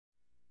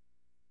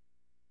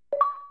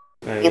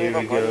Alright, here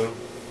we go.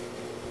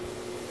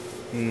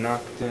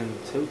 Nacht der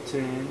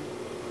Untoten.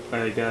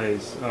 Alright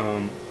guys,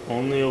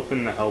 only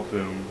open the help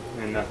room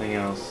and nothing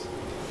else.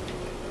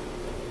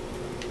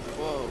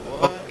 Whoa,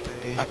 what?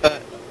 I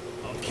thought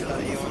you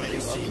wanted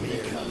to see me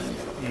coming.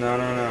 No.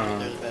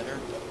 There's better?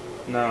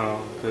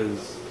 No,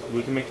 because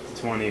we can make it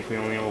to 20 if we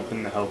only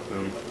open the help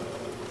room.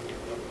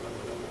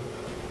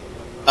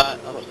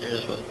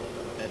 Upstairs was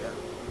better.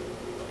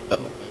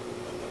 Oh.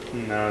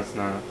 No, it's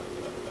not.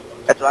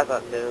 That's what I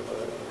thought too,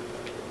 but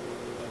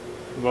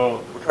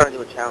Well, we're trying to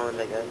do a challenge,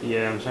 I guess.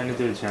 yeah, I'm trying to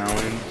do a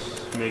challenge,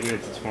 making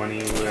it to 20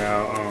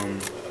 without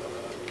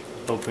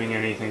opening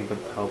anything but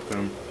the help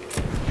room.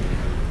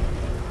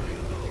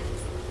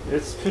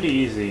 It's pretty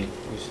easy. You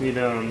just need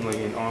like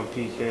an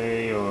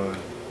RPK or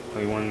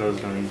like one of those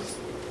guns.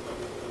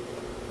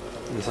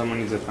 And someone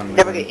needs a thunder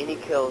Never gun. get any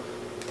kills.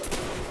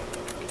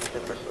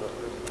 Except for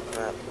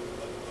map.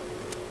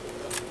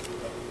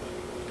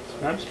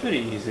 This map's pretty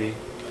easy,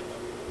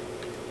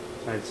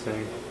 I'd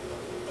say.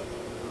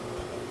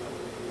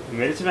 I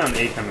made it to around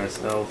 8 by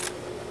myself.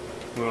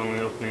 We're only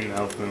opening the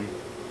help room.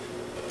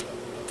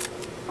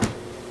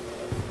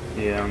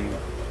 Yeah,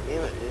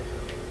 Damn it, dude.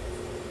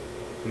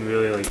 I'm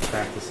really like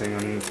practicing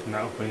on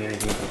not opening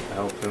anything but the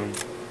help room.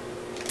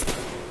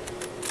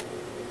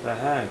 The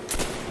heck?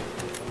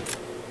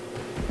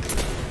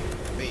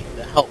 Wait,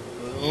 the help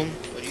room?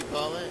 What do you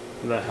call it?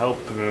 The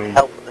help room.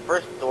 Help, the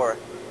first door.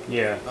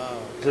 Yeah.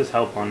 Oh. It says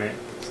help on it,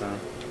 so.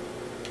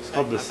 It's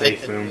called the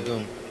safe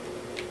room.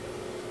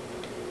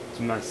 It's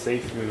my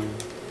safe room.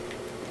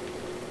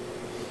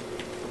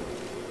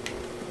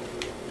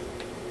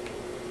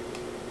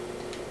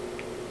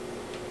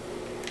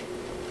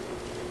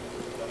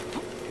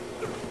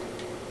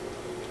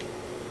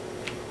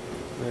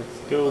 Let's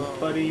go,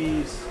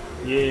 buddies.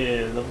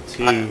 Yeah, level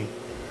 2.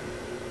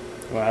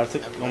 Wow, that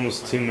took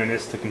almost 2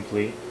 minutes to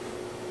complete.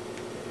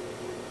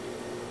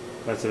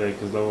 That's okay,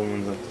 because level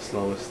 1's like the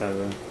slowest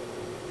ever.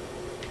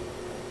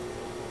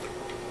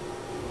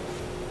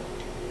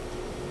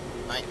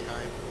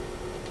 Nighttime.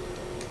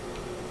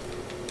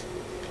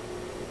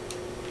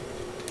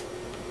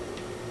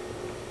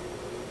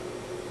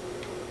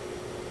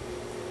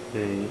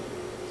 Hey.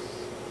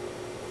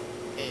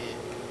 Hey,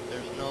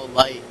 there's no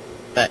light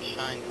that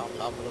shines on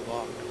top of the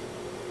box.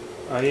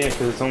 Oh yeah,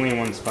 because it's only in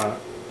one spot.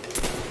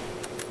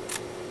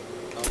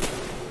 Oh.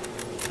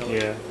 No,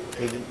 Yeah.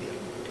 there should be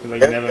It like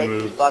There's never like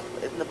moves.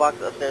 isn't the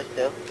box upstairs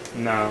too?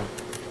 No.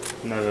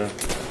 Never.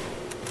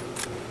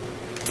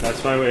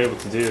 That's why we're able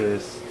to do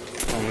this.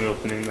 Only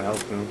opening the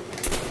help room.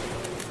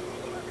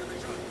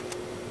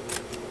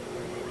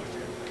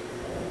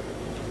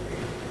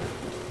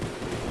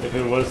 If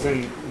it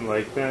wasn't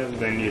like that,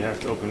 then you'd have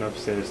to open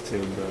upstairs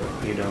too,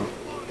 but you don't.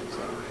 So.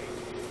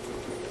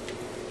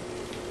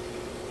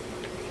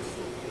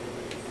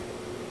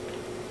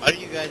 Why did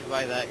you guys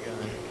buy that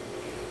gun?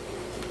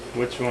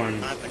 Which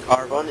one? Not the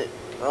car,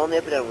 We're only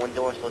open at one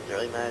door, so it doesn't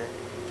really matter.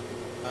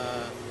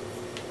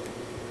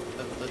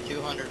 The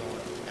 200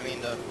 one. I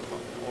mean the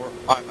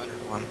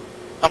 500 one.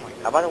 Oh my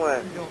god. How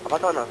about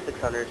the one on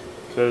 600?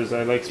 Because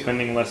I like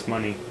spending less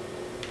money.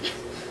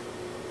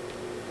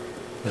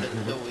 But it's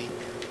still weak.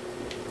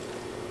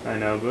 I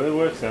know, but it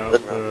works out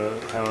for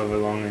however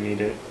long I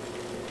need it.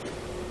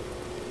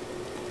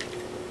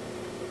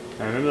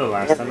 I remember the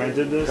last time I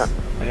did this,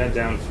 I got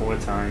down 4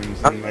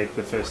 times in like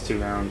the first 2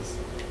 rounds.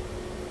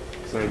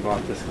 So I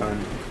bought this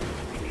gun.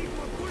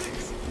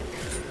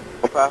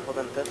 More powerful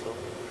than a pistol.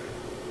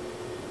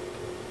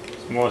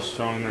 It's more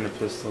strong than a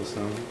pistol,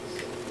 so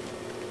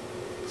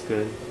it's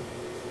good.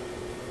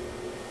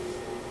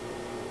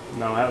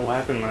 Now, what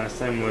happened last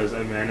time was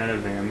I ran out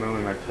of ammo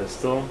in my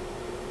pistol,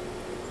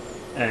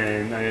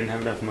 and I didn't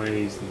have enough money to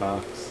use the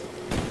box.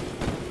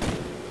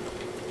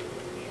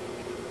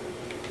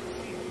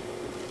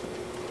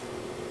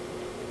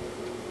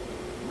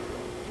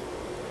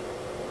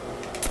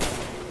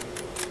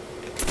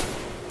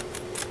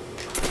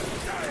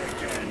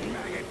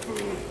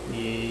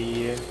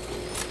 Yeah.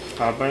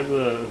 I'll buy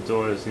the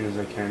door as soon as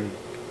I can.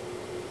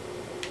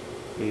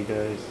 For you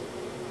guys.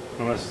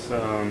 Unless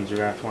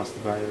Giraffe wants to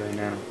buy it right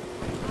now.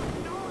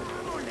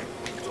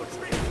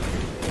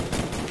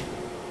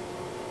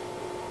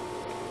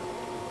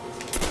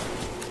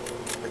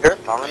 Is there a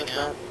song on Right this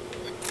now? map?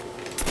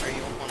 Or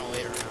you won't want to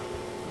wait around?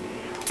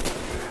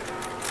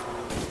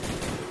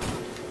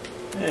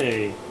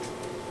 Hey!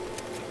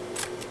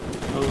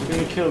 I was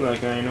gonna kill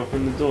that guy and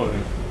open the door.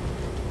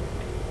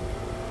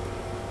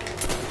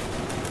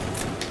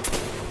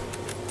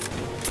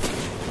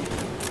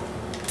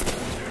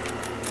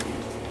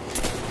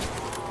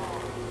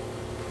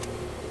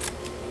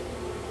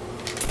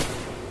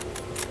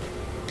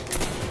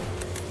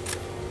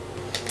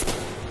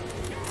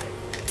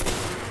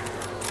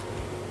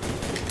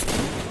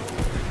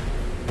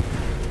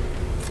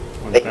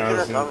 They can turn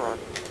the song on.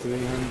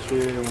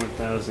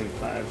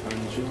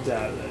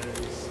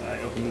 $1,500.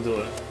 I opened the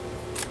door.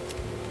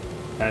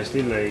 I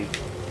actually like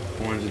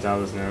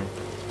 $400 now.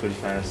 It's pretty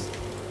fast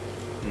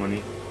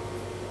money.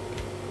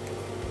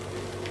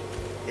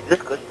 Is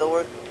this good still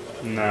work?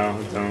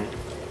 No, don't.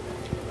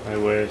 I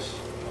wish.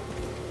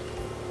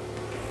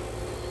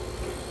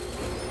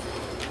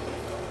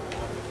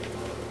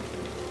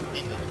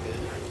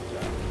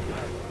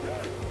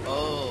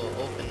 Oh,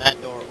 open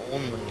that door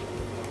only.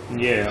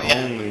 Yeah, Oh,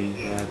 yeah. only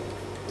that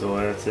door,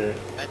 that's it.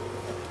 That's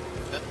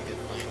a good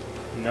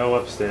plan. No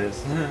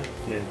upstairs.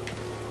 Yeah.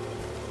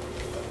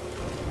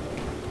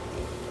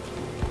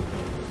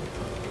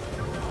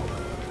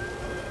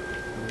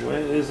 Where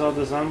is all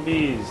the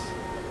zombies?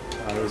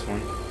 Ah, there's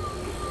one.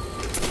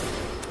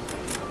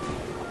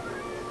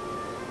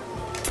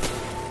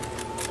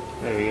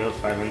 There we go,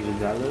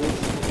 $500.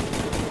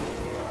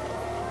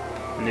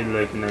 I need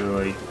like another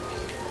like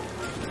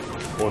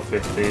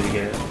 $450 to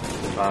get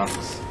the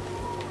box.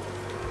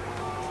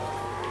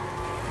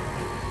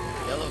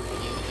 Yellow can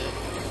use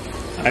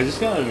it. I just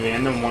got a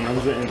random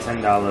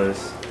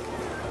 $110.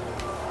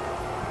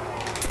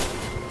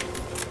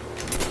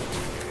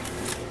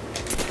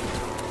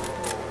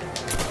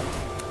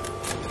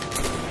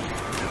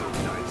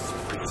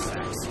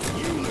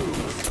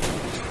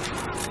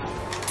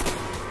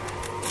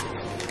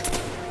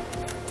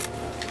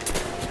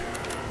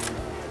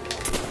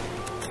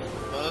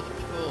 Oh, that's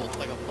cool. It's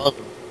like a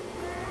puzzle.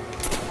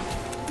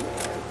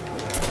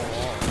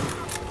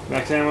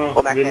 Max ammo,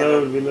 Oh, max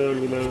reload,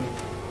 ammo. reload.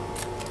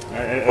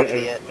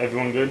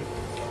 Everyone good?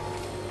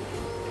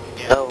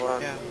 Yeah. Oh,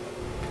 yeah.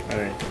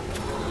 Alright.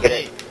 Get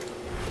Hey, it.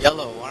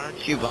 Yellow, why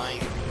aren't you buying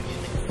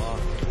using the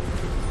box?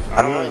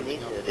 I don't really need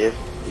to, dude.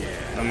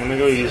 I'm gonna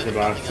go use the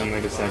box in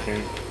like a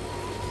second.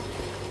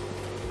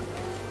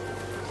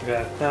 I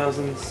got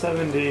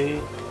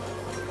 1070.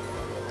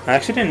 I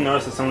actually didn't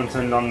notice that someone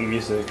turned on the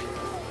music.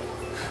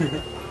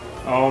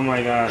 Oh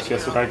my gosh,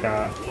 guess what I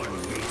got?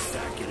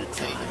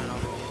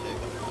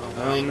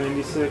 Oh,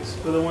 96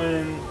 for the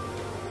win.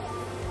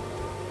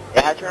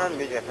 Yeah, I turn on the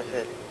music. I press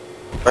it.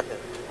 Press it.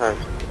 Time.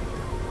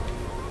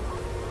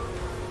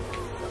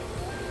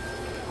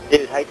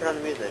 Dude, how you turn on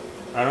the music?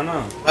 I don't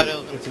know. But it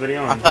was It's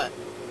video I on. thought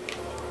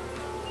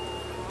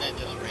that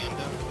just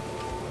random.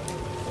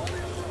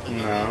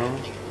 There's No.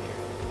 music in here.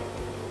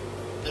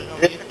 There's no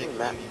This music. freaking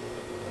map.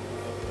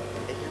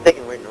 It's just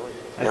making weird noises.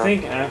 I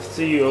think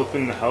after you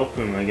open the help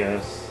room, I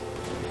guess.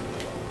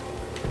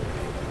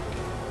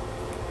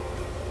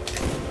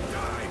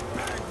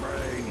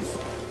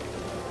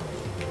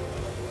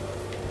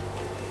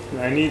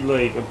 I need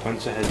like a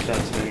bunch of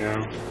headshots right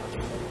now.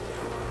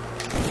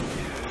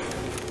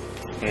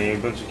 Okay, a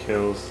bunch of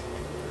kills.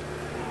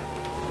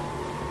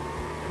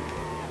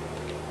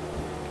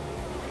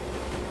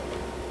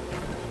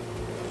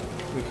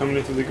 We're coming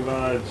into the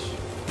garage.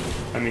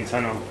 I mean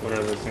tunnel,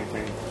 whatever, same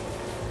thing.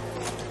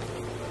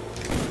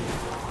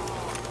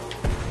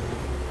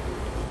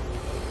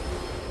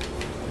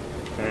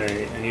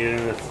 Okay, I need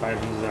another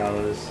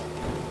 $500.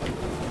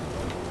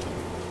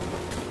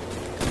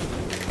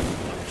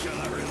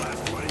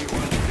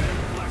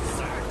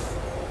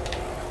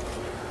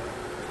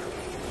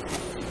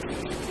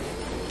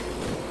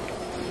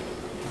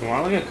 I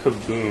want like a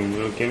kaboom.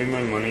 It'll give me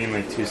my money in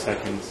like 2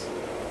 seconds.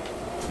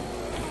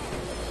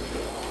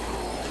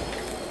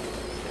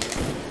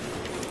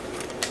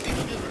 You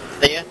can just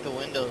stay at the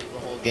windows the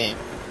whole game.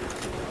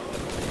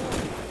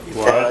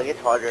 What? It gets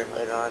harder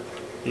later on.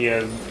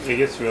 Yeah, it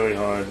gets really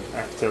hard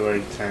after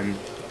like 10.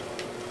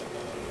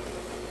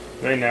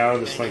 Right now,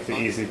 just like the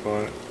easy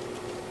part.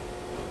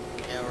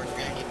 Yeah, we're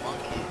gonna need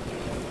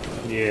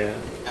monkeys Yeah.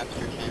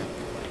 after 10.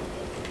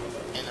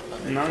 And a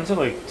thunder. Not until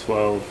like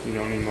 12, you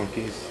don't need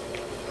monkeys.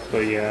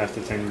 But yeah,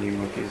 after 10 you need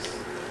monkeys.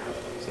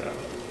 So.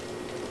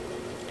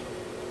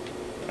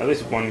 At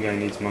least one guy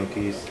needs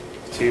monkeys.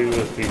 2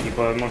 or 3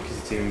 people have monkeys,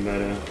 it's even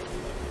better.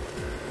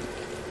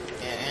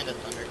 Yeah, and a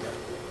thunder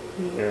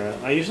gun. Yeah,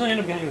 I usually end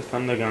up getting the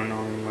thunder gun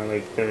on my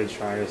like 3rd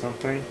try or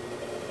something.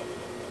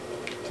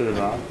 To the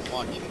box.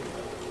 Watch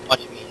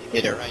me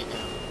get it right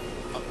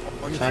now.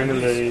 I'm trying to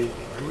lay. I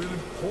really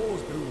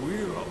pause the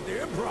wheel of the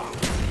improv.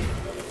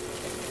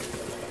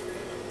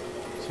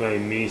 So I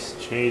miss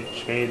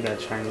trade that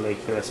China Lake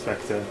for that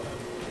Spectre.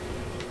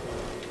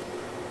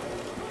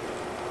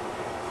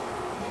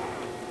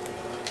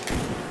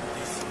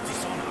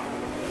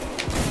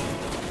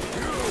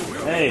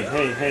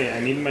 Hey, I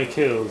need my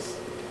kills.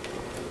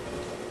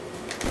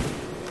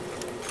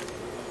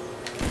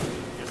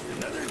 Just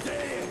another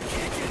day and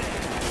kicking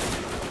ass.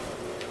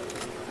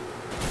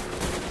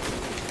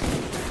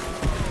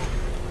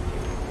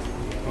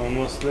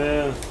 Almost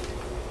there.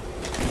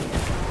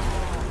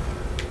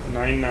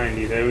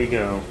 990, there we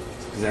go.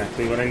 That's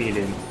exactly what I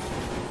needed.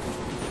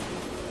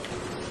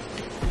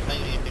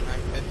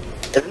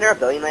 Isn't there a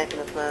belly knife in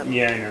this map?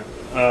 Yeah, I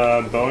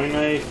know. Bowie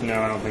knife? No,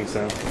 I don't think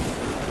so.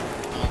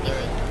 Oh, there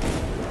is.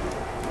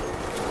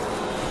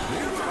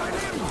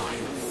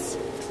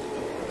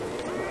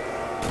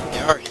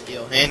 There are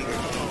steel hand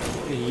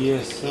grenades.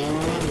 Yes,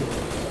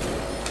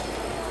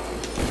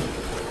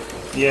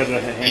 yeah, the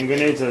hand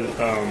grenades are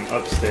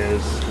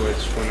upstairs,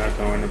 which we're not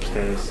going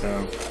upstairs,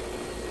 so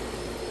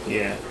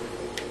yeah.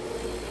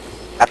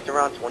 After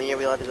round 20, are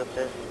we allowed to go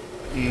upstairs?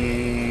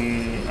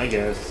 I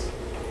guess.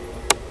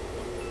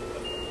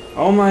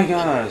 Oh my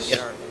gosh! Get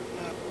our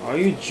Are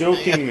you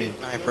joking me?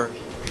 Sniper.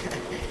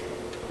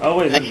 Oh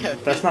wait,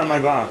 that's not my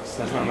box.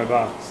 That's not my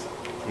box.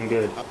 I'm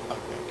good.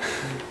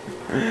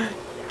 Okay.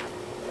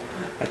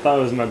 I thought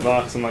it was my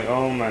box. I'm like,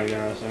 oh my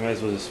gosh, I might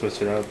as well just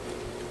switch it up.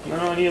 No,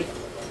 I need.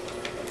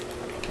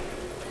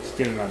 Just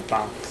get in my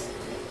box.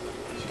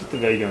 Just get the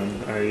ray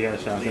gun. Alright, you got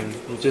a shotgun,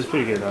 which is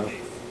pretty good though.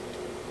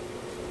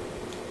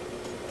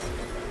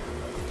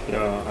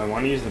 Yo, I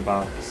want to use the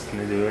box. Can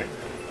I do it?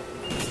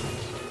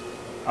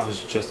 I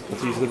was just about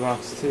to use the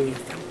box too.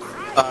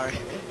 Sorry.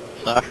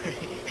 Sorry.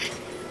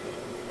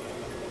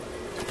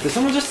 Did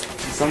someone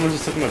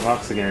just took my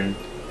box again?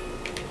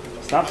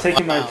 Stop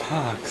taking my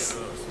box.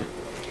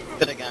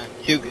 Could have gone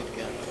 2 good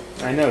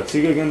guns. I know,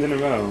 2 good guns in a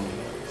row.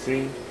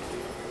 See?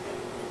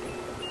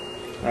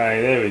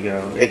 Alright, there we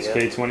go.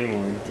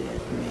 HK21.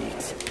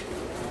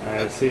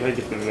 Alright, let's see if I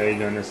get the ray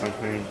gun or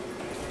something.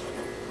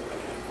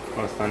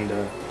 Or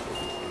thunder.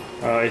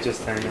 Oh,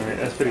 HS10, alright,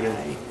 that's pretty good.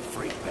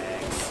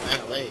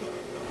 Kinda late.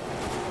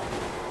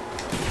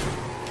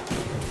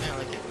 Kinda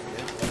like it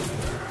good.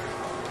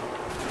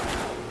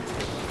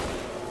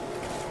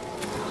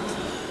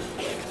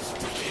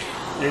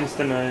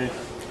 Insta knife.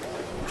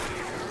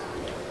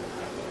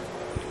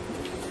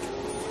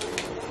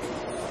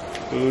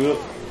 Oop.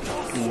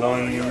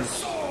 Lunge.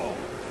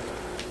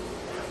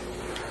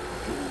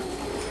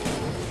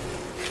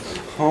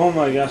 Oh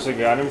my gosh, I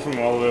got him from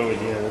all the way over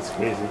here. That's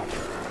crazy.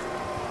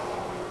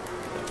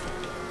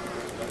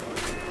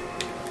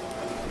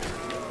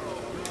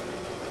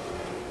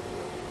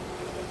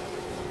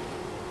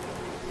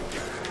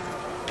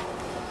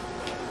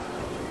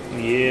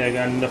 Yeah, I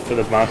got enough for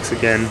the box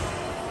again.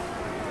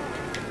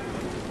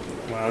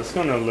 Wow, it's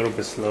going a little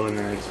bit slower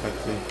than I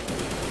expected.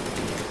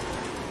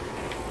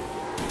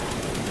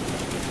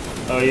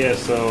 Oh yeah,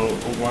 so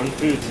 1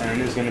 through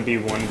 10 is going to be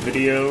one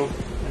video,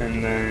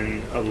 and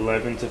then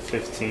 11 to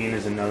 15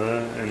 is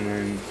another, and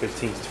then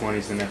 15 to 20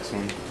 is the next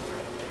one.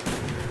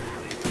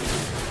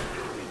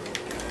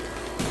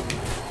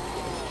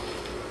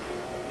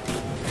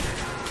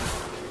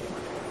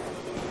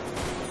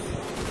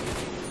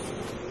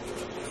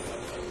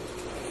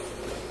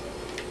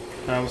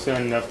 I almost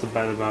got enough to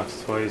buy the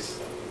box twice.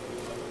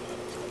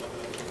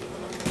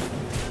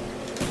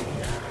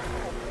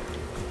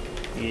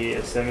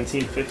 Yeah,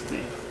 1750.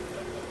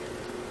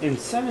 In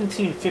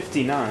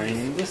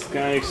 1759, this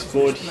guy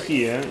explored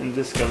here and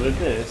discovered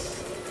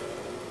this.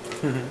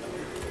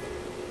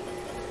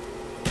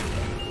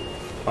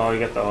 Oh, you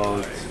got the all.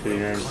 It's pretty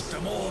nice.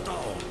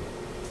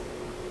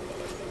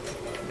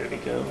 There we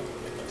go.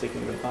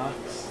 Taking the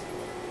box.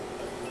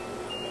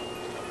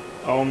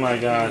 Oh my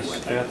gosh,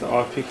 I got the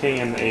RPK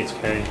and the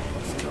HK.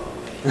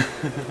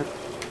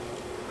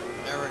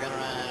 Never gonna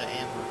run out of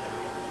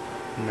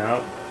ammo.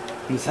 Nope.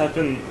 This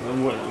happened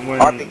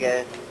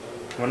RPK.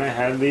 when I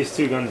had these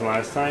 2 guns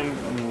last time,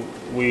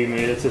 we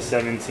made it to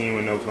 17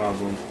 with no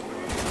problem.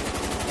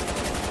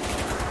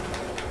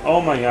 Oh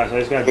my gosh, I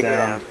just got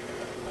down.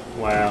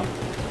 Wow.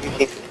 You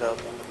think so?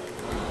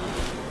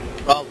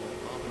 Problem.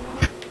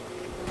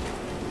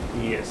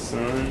 Yes,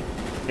 son.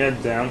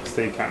 Got down because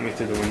they caught me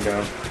through the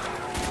window.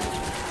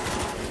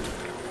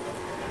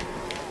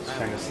 It's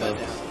kind of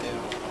sucks.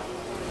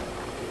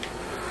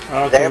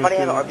 Oh, Does everybody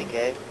have an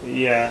RPK?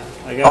 Yeah,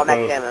 I got next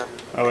both. ammo.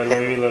 Oh wait, let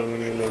me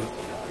reload.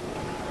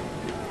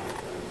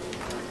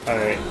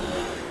 Alright.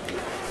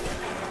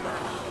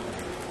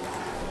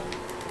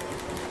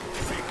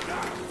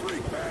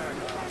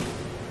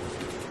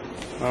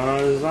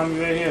 There's a zombie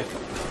right here.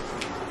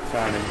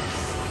 Got him.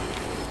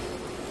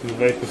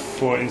 Right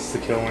before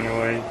insta-kill went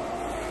away.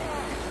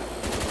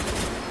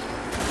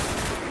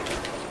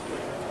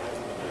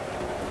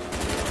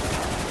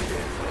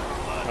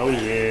 Oh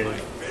yeah.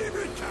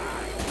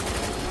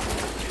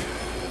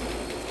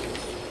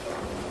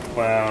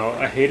 Wow,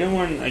 I hate it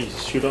when I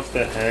shoot off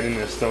their head and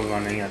they're still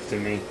running after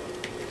me.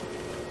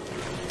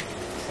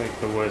 It's like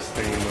the worst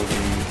thing in the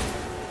game.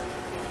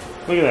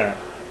 Look at that.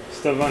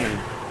 Still running.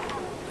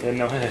 They had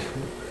no head.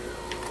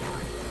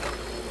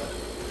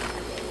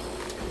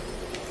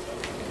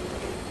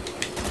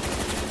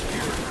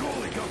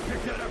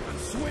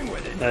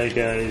 Alright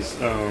guys,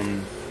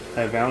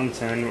 at round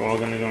 10 we're all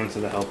gonna go into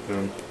the help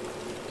room.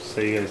 Just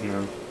so you guys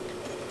know.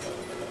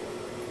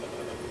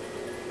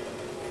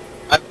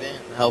 I've been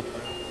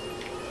helping.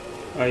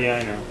 Oh yeah,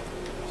 I know.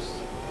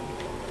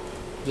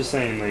 Just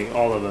saying, like,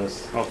 all of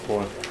us, all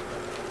 4.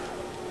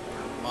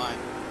 Why?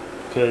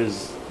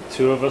 Because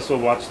 2 of us will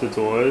watch the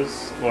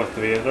doors, or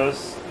 3 of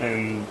us,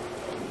 and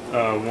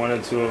 1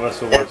 or 2 of us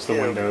will watch the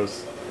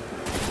windows.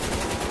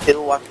 2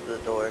 will watch the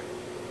door.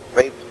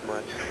 Rape too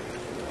much.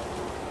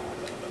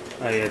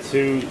 Oh yeah,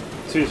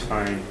 2's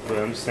fine, but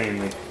I'm just saying,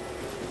 like,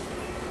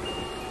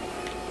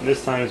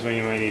 this time is when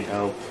you might need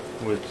help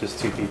with just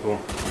 2 people.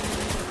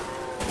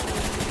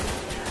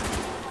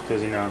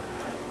 Because, you know,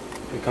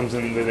 it comes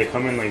in, they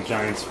come in like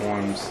giant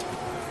swarms.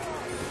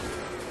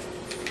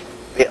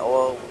 Yeah,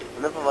 well,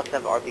 none of us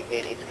have RPK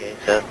and HK,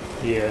 so.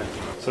 Yeah,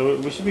 so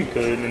we should be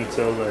good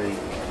until like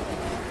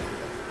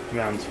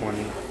round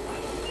 20.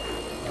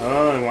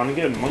 Oh, I want to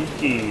get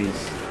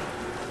monkeys.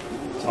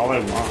 That's all I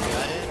want.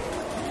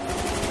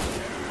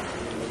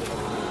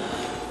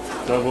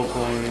 Double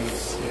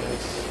points,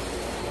 yes.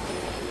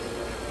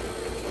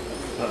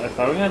 I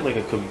thought we had like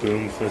a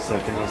kaboom for a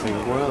second. I was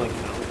like, well, like...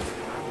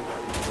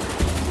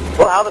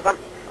 Well, how the gun?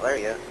 Oh, there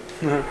you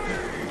go.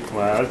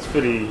 Wow, that's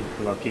pretty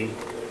lucky.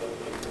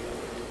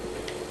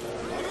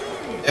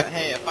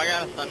 Hey, if I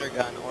got a thunder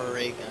gun or a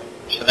ray gun,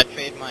 should I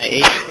trade my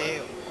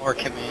HK or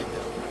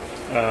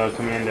commando?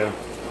 Commando.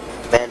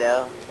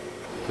 Mando.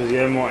 Because you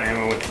have more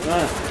ammo with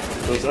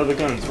those other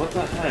guns. What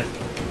the heck?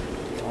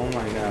 Oh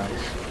my gosh.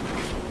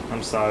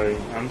 I'm sorry.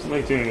 I'm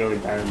like doing really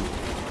bad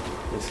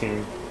this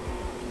game.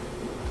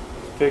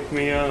 Pick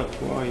me up.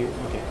 Who are you?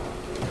 Okay.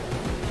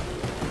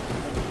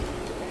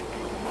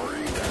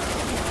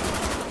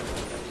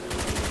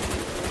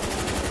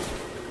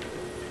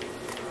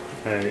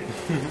 Alright.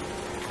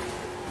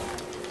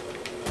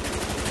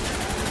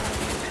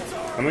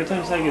 How many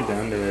times did I get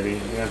downed already?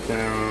 I got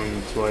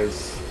down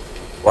twice.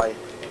 Twice.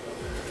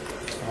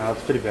 Wow,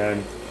 that's pretty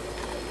bad.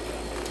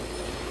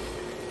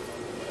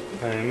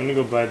 Okay, I'm gonna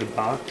go buy the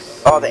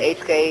box. Oh, the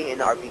HK and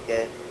the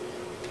RPK.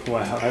 Wow,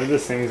 I have the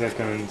same exact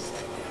guns.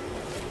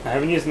 I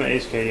haven't used my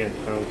HK yet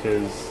though,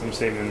 because I'm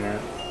saving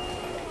that.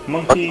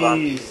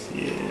 Monkeys!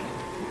 Yeah.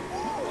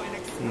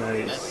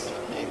 Nice.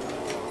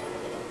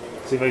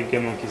 See if I can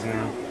get monkeys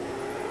now.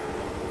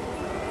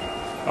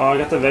 Oh, I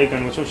got the ray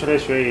gun. Which one should I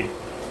trade?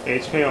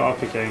 HK or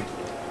RPK?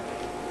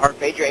 Or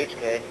trade your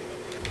HK.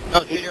 No,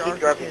 Keep trade your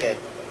your RPK. RPK.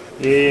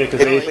 Yeah, because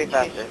It's way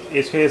faster.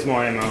 HK has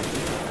more ammo.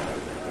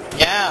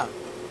 Yeah.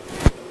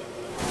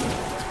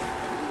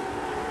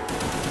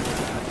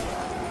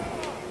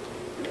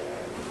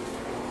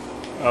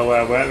 Oh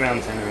wow, we're at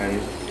round 10 already.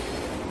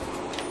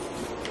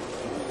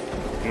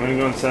 I'm gonna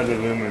go inside the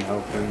room and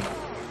help him.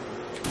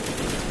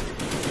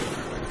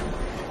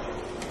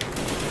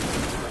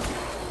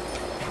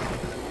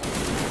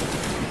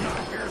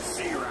 Your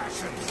sea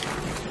rations.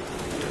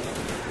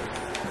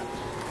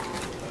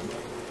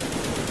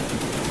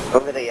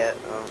 Over there yet?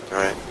 Oh,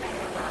 alright.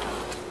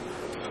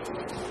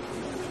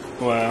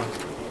 Wow.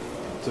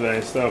 Today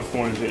I still have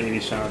 480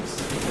 shots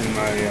in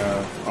my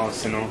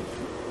arsenal.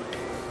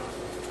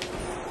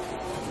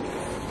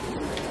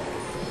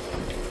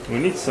 We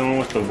need someone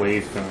with the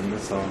wave gun,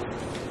 that's all.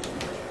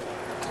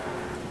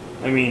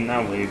 I mean,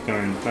 not wave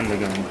gun, thunder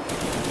gun.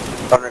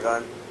 Thunder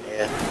gun.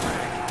 Yeah.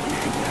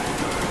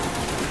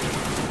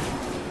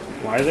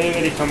 Why are they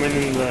already coming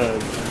in the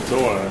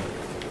door?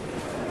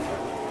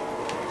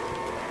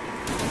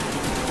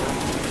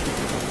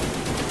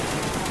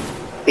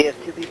 We have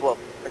two people up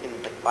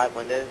freaking like 5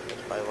 windows.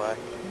 That's probably why.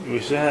 We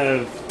should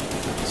have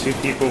 2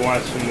 people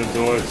watching the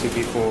door, 2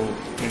 people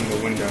in the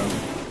window.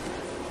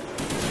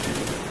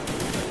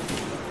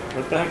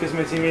 What the heck is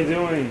my teammate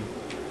doing?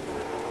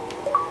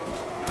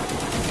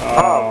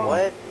 Oh,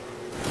 what?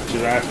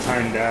 Giraffe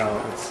timed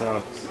out. It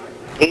sucks.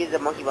 He's the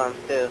monkey bombs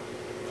too.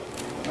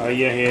 Oh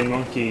yeah, he had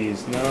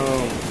monkeys.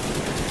 No.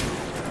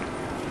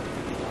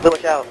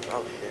 Watch out.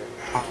 Oh shit.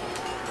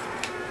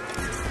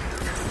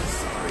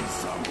 Sorry,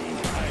 zombie.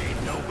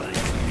 Ain't nobody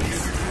can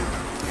miss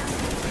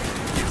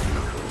you.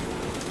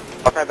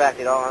 I'll try back,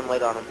 dude. I'm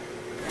late on him.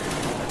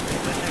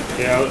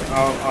 Yeah,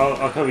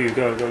 I'll cover you.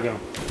 Go, go, go.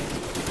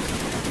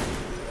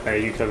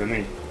 Hey, you cover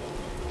me.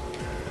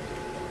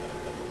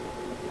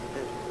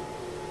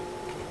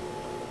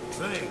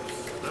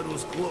 Thanks. That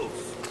was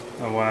close.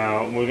 Oh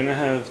wow, we're gonna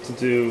have to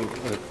do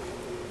a